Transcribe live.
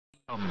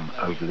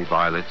Overly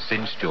violent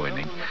since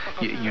joining.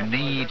 You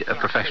need a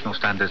professional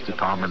standards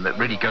department that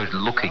really goes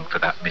looking for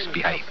that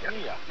misbehaviour.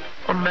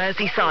 On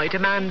Merseyside, a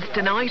man's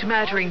denied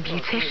murdering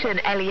beautician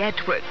Ellie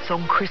Edwards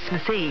on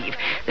Christmas Eve.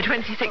 The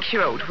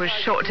 26-year-old was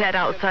shot dead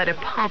outside a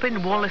pub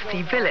in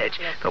Wallasey Village,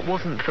 but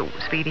wasn't thought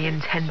to be the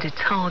intended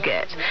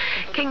target.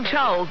 King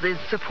Charles is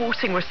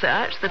supporting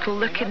research that will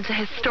look into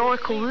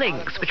historical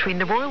links between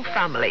the royal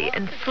family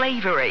and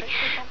slavery.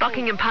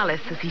 Buckingham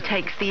Palace says he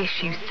takes the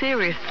issue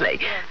seriously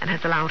and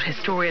has allowed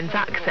historians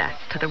access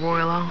to the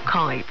royal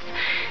archives.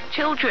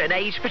 Children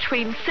aged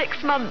between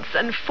 6 months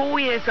and 4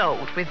 years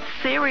old with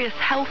serious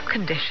health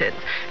conditions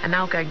are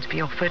now going to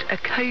be offered a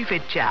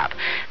COVID jab.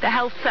 The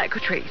Health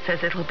Secretary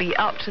says it'll be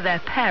up to their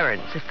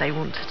parents if they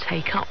want to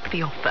take up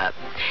the offer.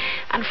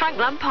 And Frank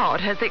Lampard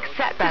has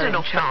accepted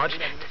an charge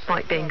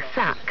despite being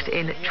sacked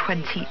in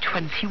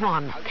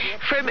 2021.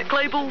 From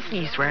Global's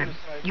newsroom,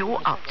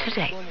 you're up to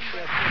date.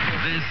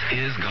 This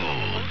is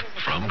Gold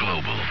from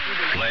Global,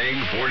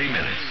 playing 40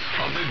 minutes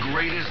of the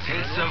greatest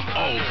hits of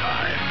all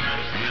time.